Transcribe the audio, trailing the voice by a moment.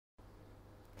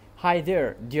Hi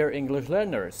there, dear English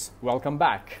learners. Welcome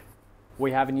back.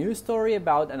 We have a new story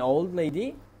about an old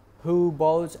lady who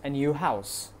bought a new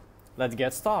house. Let's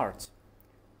get started.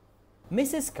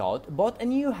 Mrs. Scott bought a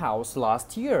new house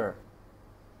last year.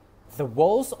 The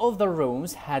walls of the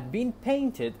rooms had been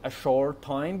painted a short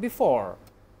time before.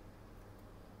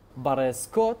 برای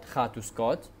سکۆت خاتو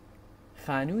سکۆت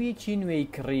خانوویەکی نوێی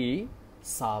کڕی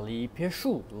ساڵی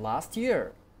پێشوو last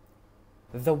year.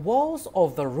 The walls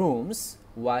of the rooms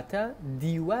واتە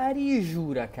دیواری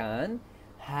ژوورەکان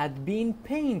had been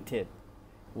painted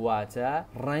واتە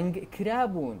ڕەنگ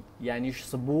کرابوون یانیش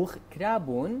سبوخ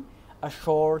کرابوون a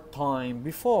short time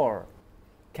before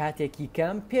کاتێکی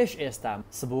کەم پێش ئێستا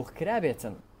سبوخ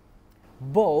کرابێتن.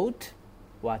 Bought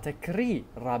واتە کڕی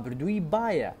ڕابردووی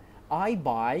بایە. I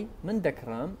buy من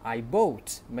دەکڕم I bought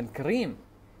من کڕیم.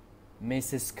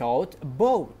 Mrs. Scott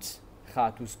bought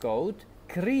خاتو سکۆت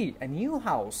کڕی a new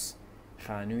house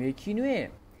خانوویەکی نوێ.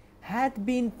 Had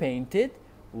been painted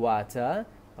واتە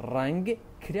ڕەنگ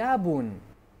کرابوون.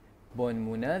 بۆ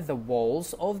نمونە the walls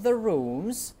of the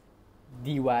rooms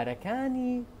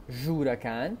دیوارەکانی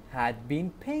ژوورەکان had been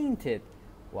painted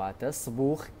واتە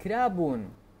سبوخ کرابوون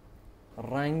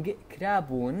ڕەنگ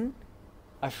کرابوون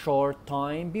a short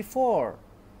time before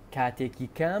کاتێکی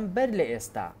کەم بەر لە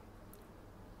ئێستا.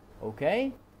 Okay?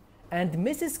 And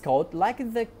Mrs. Scott liked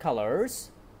the colors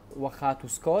وخاتو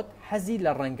سکۆت حەزی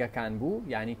لە ڕەنگەکان بوو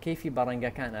یعنی کەیفی بە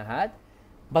ڕەنگەکان ئەهات.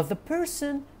 But the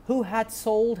person who had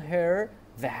sold her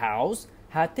the house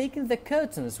had taken the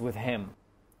curtains with him.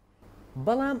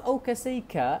 بەڵام ئەو کەسەی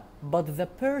کە but the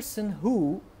person who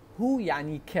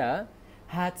یعنی کە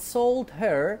had sold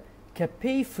her کە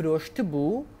پێی فرۆشت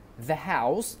بوو the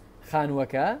house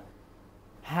خانووەکە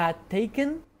had taken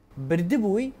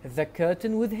بردبووی the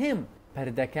curtain with him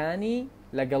پەردەکانی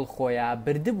لەگەڵ خۆیان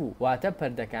بردبوو واتە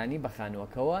پەردەکانی بە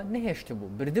خانووەکەوە نەهێشت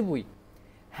بوو بردبووی.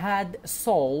 Had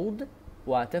sold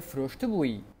واتە فرۆشت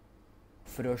بووی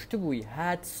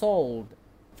had sold.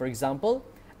 For example,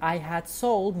 I had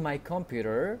sold my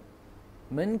computer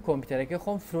من کۆمپیوتەرەکەی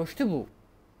خۆم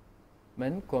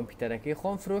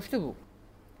فرۆشت بوو.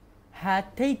 Had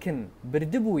taken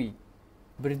بردبووی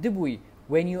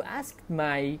when you asked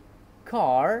my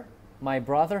car my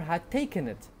brother had taken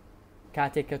it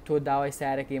کاتێک کە تۆ داوای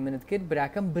سیارەکەی منت کرد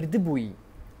براکەم بردبووی.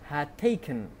 Had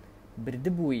taken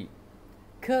بردبووی.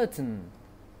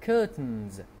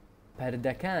 curtains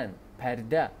پەردەکان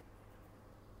پەردە.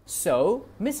 So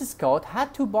Mrs. Scott had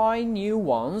to buy new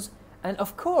ones and of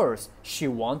course she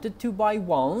wanted to buy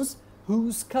ones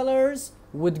whose colors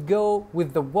would go with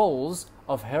the walls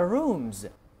of her rooms.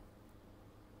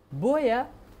 بۆیە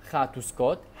خاتو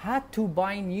سکۆت had to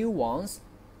buy new ones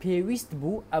پێویست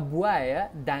بوو ئەبوایە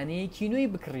دانەیەکی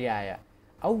نوێی بکڕیایە.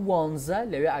 ئەو وانزە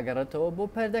لەوێ ئەگەڕێتەوە بۆ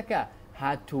پەردەکە.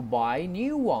 had to buy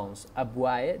new ones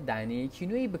ئەبوایە دانەیەکی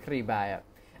نوێی بکڕیبایە.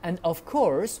 And of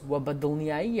course وە بە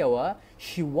دڵنیاییەوە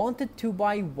she wanted to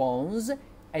buy ones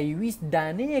ئەیویست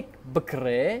دانەیەک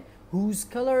بکڕێ whose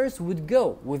colors would go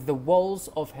with the walls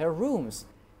of her rooms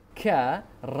کە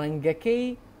ڕەنگەکەی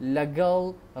لەگەڵ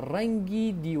ڕەنگی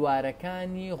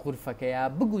دیوارەکانی غورفەکەیە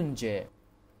بگونجێ.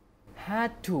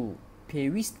 had to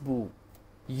پێویست بوو.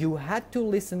 You had to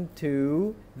listen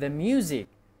to the music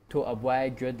تۆ ئەبوایە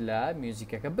گوێت لە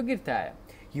میوزیکەکە بگرتایە.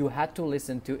 You had to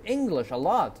listen to English a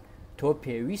lot تۆ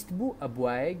پێویست بوو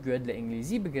ئەبوایە گوێت لە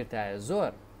ئینگلیزی بگرتایە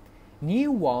زۆر.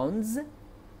 New ones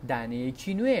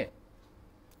دانەیەکی نوێ.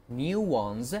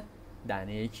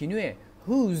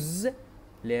 Whose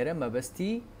لێرە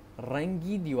مەبەستی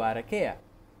ڕەنگی دیوارەکەیە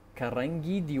کە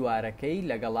ڕەنگی دیوارەکەی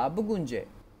لەگەڵا بگونجێ.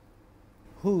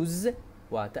 whose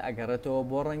واتە ئەگەڕێتەوە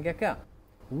بۆ ڕەنگەکە.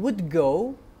 would go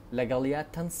لەگەڵیا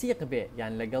تەنسیق بێ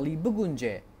یان لەگەڵی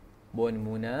بگونجێ. بۆ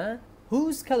نمونە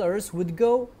whose colors would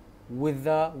go with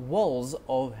the walls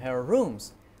of her rooms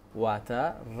واتە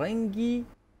ڕەنگی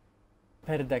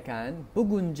پەردەکان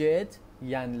بگونجێت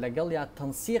یان لەگەڵیا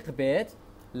تەنسیق بێت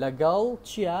لەگەڵ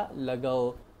چیە؟ لەگەڵ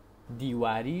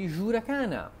دیواری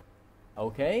ژوورەکانە.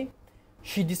 Okay?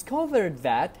 She discovered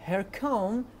that her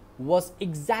comb was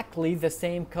exactly the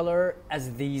same color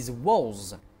as these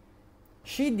walls.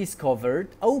 She discovered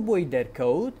ئەو بۆی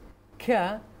دەرکەوت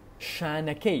کە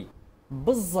شانەکەی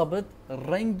بالضبط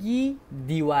ڕەنگی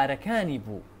دیوارەکانی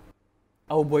بوو.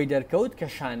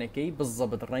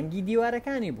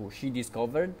 She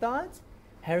discovered that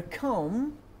her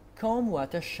comb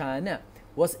واتە شانە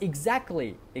was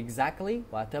exactly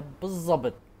واتە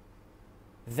بالضبط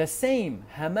the same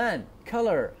هەمان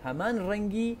color هەمان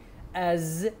ڕەنگی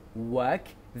as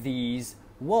وەک these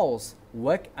walls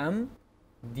وەک ئەم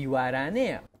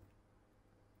دیوارانەیە.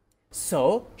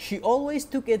 So she always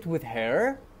took it with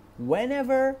her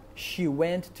whenever she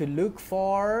went to look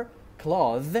for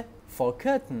cloth for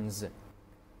curtains.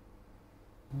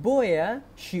 بۆیە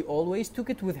she always took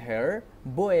it with her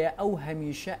بۆیە ئەو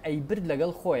هەمیشە ئەیبرد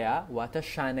لەگەڵ خۆیە واتە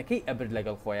شانەکەی ئەبرد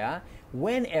لەگەڵ خۆیە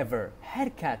whenever هەر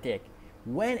کاتێک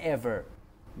whenever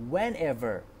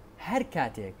هەر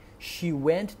کاتێک she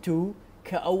went to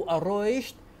کە ئەو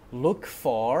ئەڕۆیشت look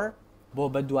for بۆ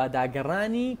بە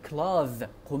دواداگەڕانی cloth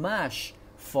قوماش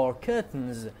for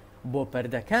curtains بۆ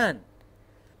پەردەکان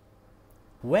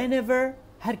whenever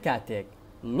هەر کاتێک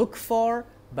look for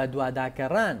بە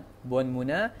دواداگەڕان بۆ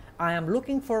نمونە I am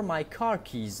looking for my car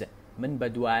keys من بە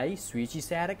دوای سویچی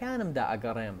سیارەکانمدا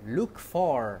ئەگەڕێم look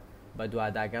for بە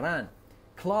دواداگەڕان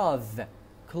cloth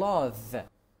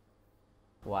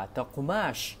واتە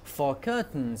قوماش for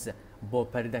curtains بۆ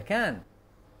پەردەکان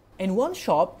In one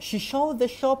shop, she showed the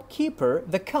shopkeeper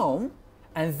the comb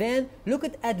and then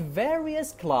looked at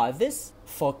various clothes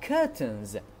for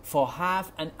curtains for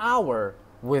half an hour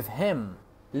with him.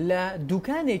 لە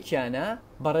دوکانێکیانە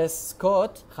بەڕێز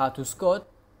سکۆت خاتو سکۆت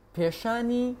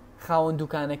پێشانی خاوەن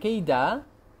دوکانەکەیدا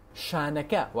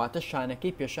شانەکە واتە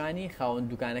شانەکەی پێشانی خاوەن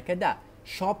دوکانەکەدا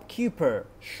shopkeeper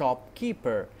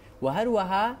و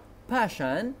هەروەها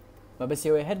پاشان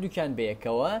مەبەستەوەی هەردووکیان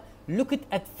بەیەکەوە looked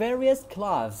at various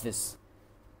clothes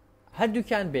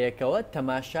هەردووکیان بەیەکەوە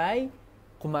تەماشای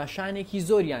قوماشانێکی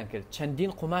زۆریان کرد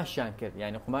چەندین قوماشیان کرد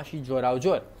یعنی قوماشی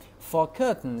جۆراوجۆر for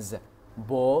curtains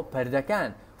بۆ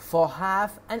پەردەکان for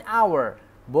half an hour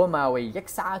بۆ ماوەی 1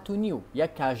 ساعت و نیو 1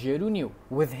 کاژێر و نیو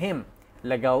with him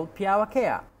لەگەڵ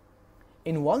پیاوەکەیە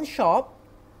In one shop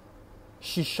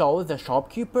she showed the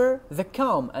shopkeeper the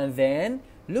comb and then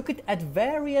looked at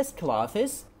various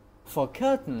clothes for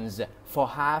curtains for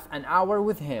half an hour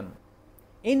with him.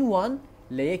 In one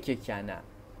لەیەکێکیانە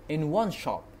in one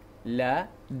shop لە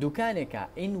دوکانێکە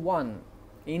in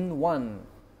one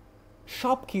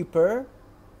shopkeeper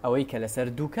ئەوەی کە لەسەر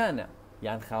دوکانە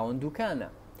یان خاوەن دوکانە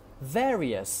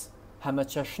various هەمە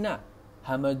چەشنە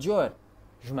هەمە جۆر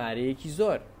ژمارەیەکی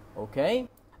زۆر okay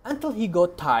until he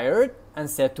got tired and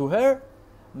said to her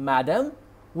Madam,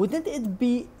 wouldn't it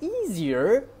be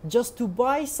easier just to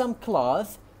buy some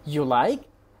cloth you like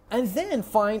and then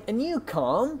find a new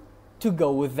comb to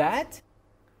go with that?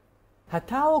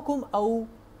 هەتاوەکم ئەو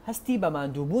هەستی بە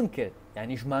ماندووبوون کرد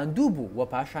یعنیش ماندوو بوو و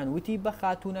پاشان وتی بە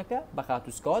خاتوونەکە بە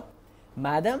خاتو سکۆت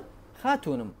مادەم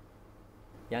خاتونم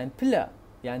یان پلە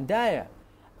یان دایە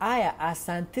ئایا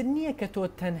ئاسانتر نییە کە تۆ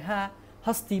تەنها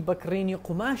هەستی بەکڕینی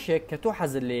قوماشێک کە تۆ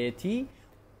حەزت لێیەتی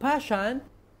پاشان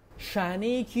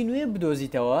شانەیەکی نوێ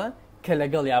بدۆزیتەوە کە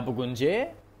لەگەڵ یا بگونجێ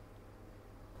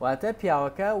واتە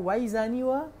پیاوەکە وای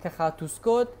زانیوە کە خاتو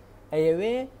سکۆت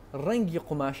ئەیەوێ ڕەنگی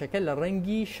قوماشەکە لە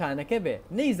ڕەنگی شانەکە بێ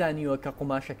نەیزانیوە کە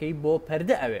قوماشەکەی بۆ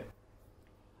پەردە ئەوێ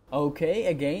okay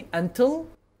again until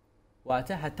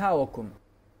واتە هەتاوەکم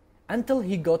until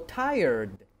he got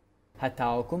tired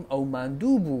هەتاوەکم ئەو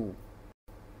ماندوو بوو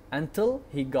until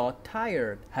he got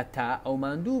tired هەتا ئەو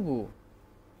ماندوو بوو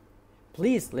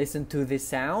Please listen to the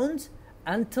sounds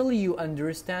until you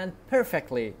understand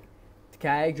perfectly.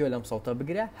 تکایە گوێ لەم سەوتە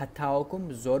بگرە هەتاوەکم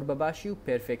زۆر بەباشی و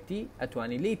پێرفێکتی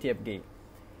ئەتوانی لی تێبگەی.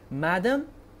 Madam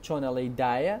چۆنەڵەی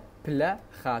دایە پلە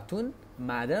خاتون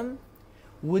Madam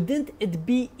wouldn't it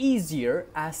be easier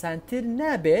ئاسانتر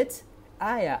نابێت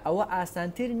ئایا ئەوە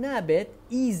ئاسانتر نابێت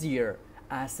easier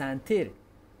ئاسانتر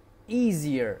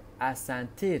easier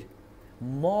ئاسانتر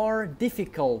more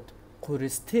difficult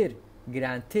قورستر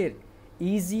گرانتر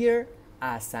easier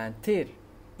ئاسانتر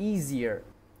easier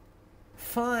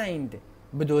find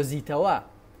بدۆزیتەوە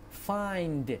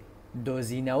find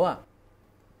دۆزینەوە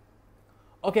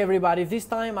Okay everybody this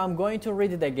time I'm going to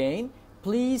read it again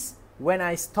please when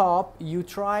I stop you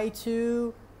try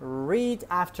to read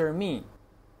after me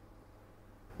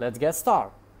Let's get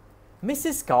started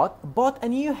Mrs. Scott bought a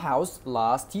new house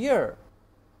last year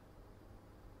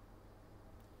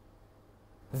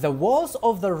The walls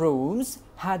of the rooms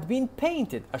had been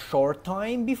painted a short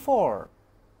time before.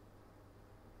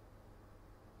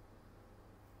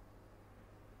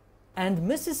 And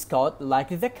Mrs. Scott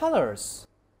liked the colors.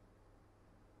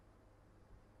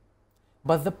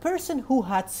 But the person who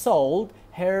had sold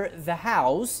her the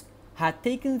house had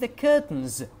taken the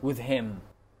curtains with him.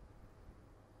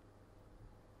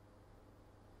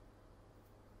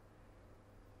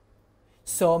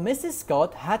 So Mrs.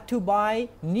 Scott had to buy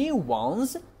new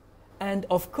ones and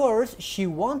of course she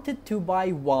wanted to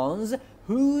buy ones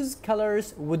whose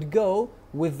colors would go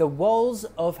with the walls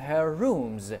of her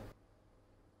rooms.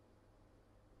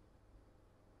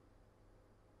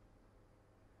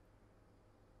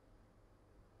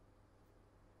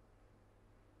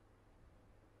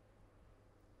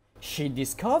 She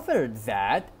discovered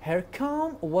that her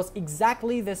comb was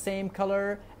exactly the same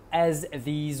color as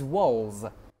these walls.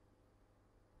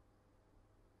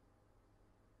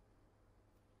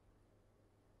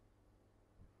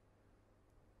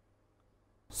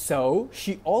 So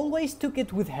she always took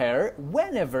it with her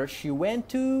whenever she went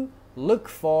to look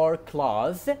for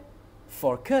cloth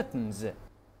for curtains.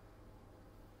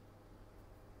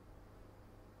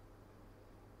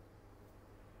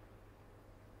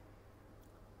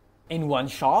 In one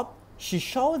shop, she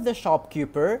showed the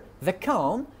shopkeeper the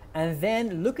comb and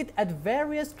then looked at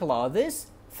various clothes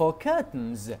for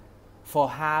curtains for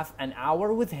half an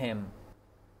hour with him.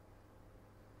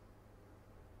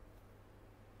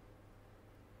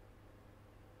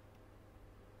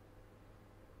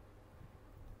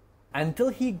 Until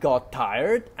he got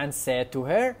tired and said to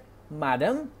her,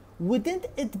 "Madam, wouldn't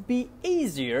it be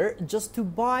easier just to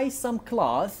buy some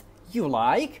cloth you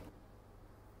like?"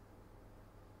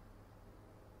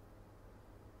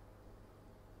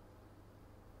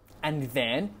 And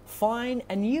then find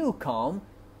a new comb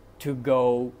to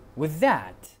go with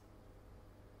that.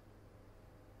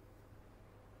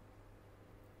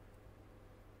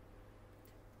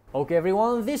 Okay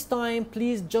everyone, this time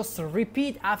please just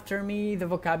repeat after me the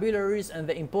vocabularies and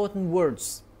the important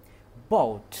words.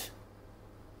 Bought.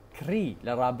 Kri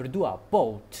لرا بردووە.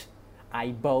 Bought.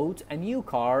 I bought a new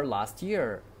car last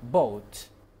year. Bought.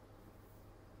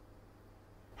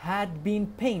 Had been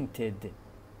painted.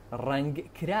 رنگ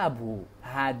کرابو.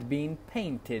 Had been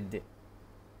painted.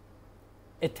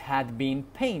 It had been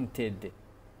painted.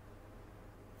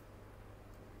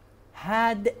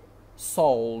 Had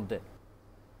sold.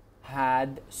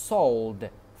 Had sold.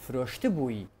 فرۆشت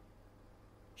بووی.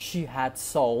 She had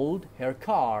sold her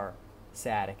car.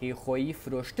 سیارەکەی خۆی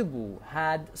فرۆشت بوو.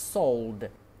 Had sold.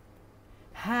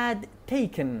 Had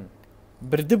taken.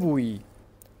 بردبووی.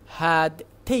 Had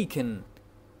taken.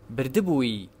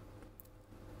 بردبووی.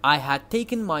 I had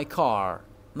taken my car.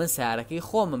 من سیارەکەی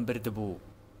خۆمم بردبوو.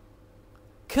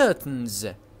 Curtains.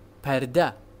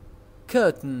 پەردە.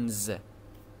 Curtains.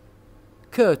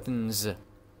 Curtains.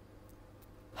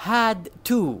 Had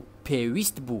to.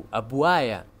 پێویست بوو.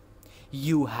 ئەبوایە.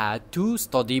 You had to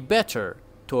study better.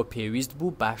 تۆ پێویست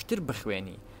بوو باشتر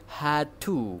بخوێنی. Had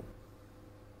to.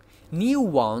 New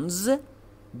ones.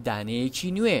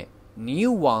 دانەیەکی نوێ.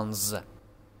 New ones.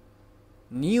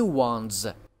 New ones.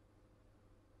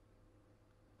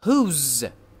 Whose.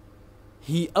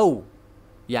 هی ئەو.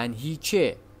 یان هی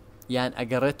چێ. یان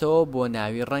ئەگەڕێتەوە بۆ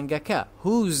ناوی ڕەنگەکە.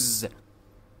 Whose.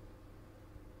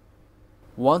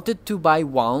 Wanted to buy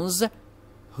ones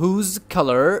whose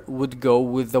color would go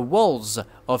with the walls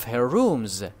of her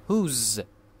rooms. Whose.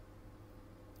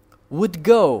 Would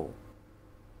go.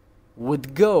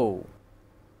 Would go.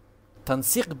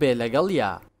 تنسيق بێ لەگەڵ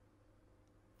یا.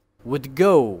 Would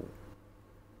go.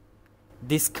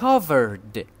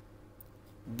 Discovered.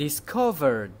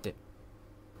 Discovered.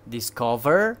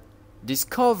 Discover.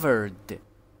 Discovered.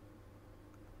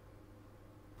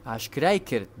 ئاشکرای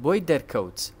کرد. بۆی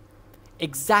دەرکەوت.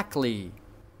 Exactly.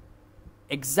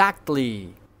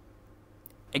 Exactly.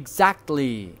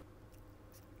 Exactly.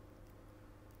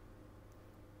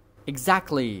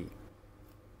 Exactly.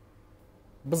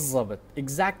 بالضبط.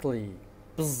 Exactly.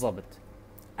 بالضبط.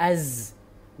 As.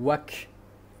 وك.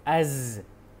 As.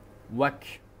 وك.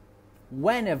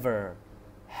 Whenever.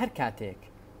 هر کاتێک.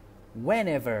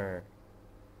 Whenever.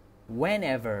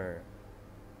 Whenever.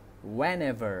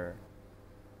 Whenever.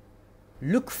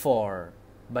 Look for.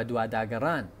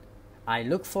 بەدواداگەڕان. I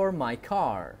look for my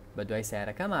car. بەدوای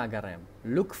سیارەکەم ئاگەڕێم.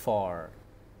 Look for.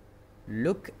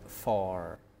 Look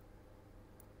for.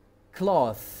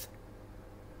 Cloth.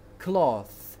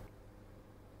 Cloth.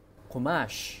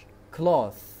 قماش.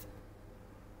 Cloth.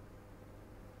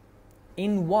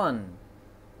 In one.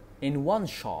 In one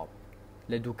shop.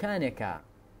 لدوکانێکە.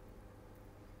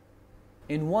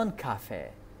 In one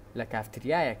cafe.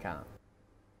 لکافتریایەکە.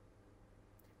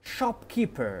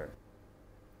 Shopkeeper.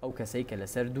 ئەو کەسەی کە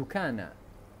لەسەر دوکانە.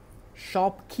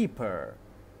 Shopkeeper.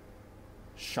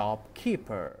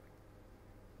 Shopkeeper.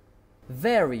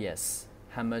 Various.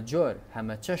 هەمە جۆر.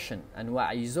 هەمە چەشن.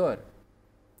 ئەنواعی زۆر.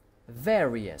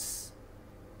 Various.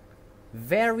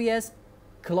 Various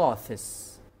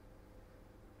clothes.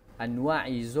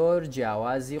 ئەنواعی زۆر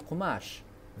جیاوازی قماش.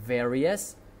 Various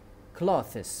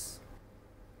clothes.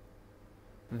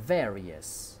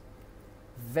 Various.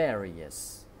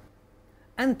 Various.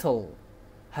 Until.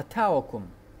 هەتاوەکوم.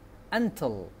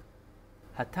 Until.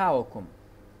 هەتاوەکوم.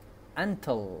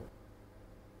 Until.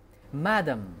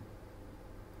 Madam.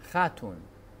 خاتون.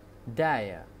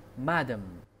 دایە. Madam.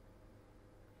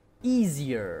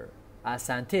 Easier.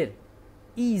 ئاسانتر.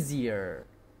 Easier.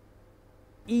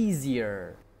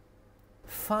 easier.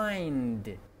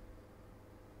 Find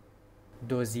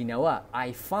دۆزینەوە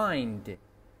I find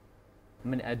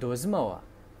من ئەدۆزمەوە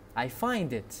I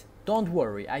find it. Don't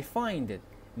worry, I find it.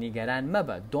 نیگەران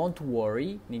مەبە. Don't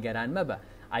worry, نیگەران مەبە.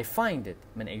 I find it.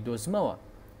 من ئەیدۆزمەوە.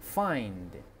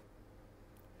 Find.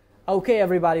 Okay,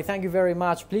 everybody, thank you very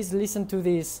much. Please listen to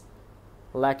this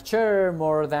lecture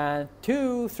more than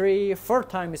 2, 3, 4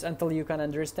 times until you can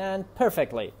understand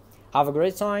perfectly. Have a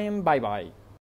great time. Bye-bye.